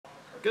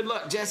Good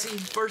luck, Jesse.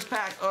 First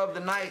pack of the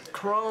night,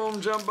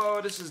 Chrome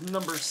Jumbo. This is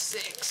number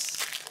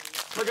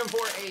 6. Looking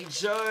for a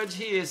Judge.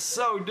 He is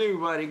so due,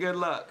 buddy. Good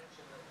luck.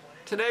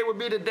 Today would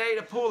be the day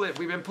to pull it.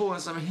 We've been pulling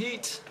some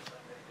heat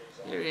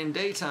here in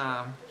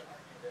daytime.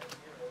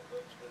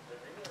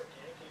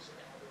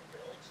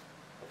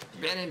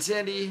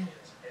 Benintendi.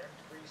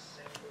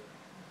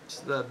 It's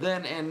the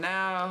then and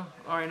now.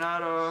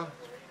 Arenado.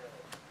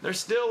 There's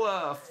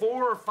still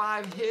 4 or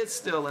 5 hits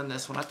still in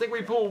this one. I think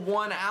we pulled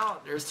 1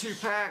 out. There's 2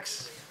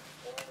 packs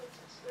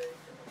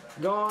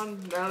gone.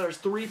 Now there's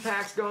 3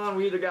 packs gone.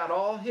 We either got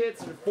all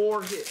hits or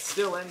 4 hits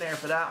still in there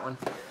for that one.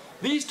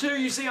 These 2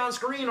 you see on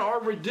screen are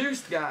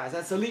reduced, guys.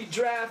 That's Elite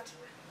Draft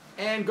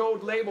and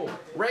Gold Label.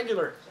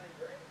 Regular.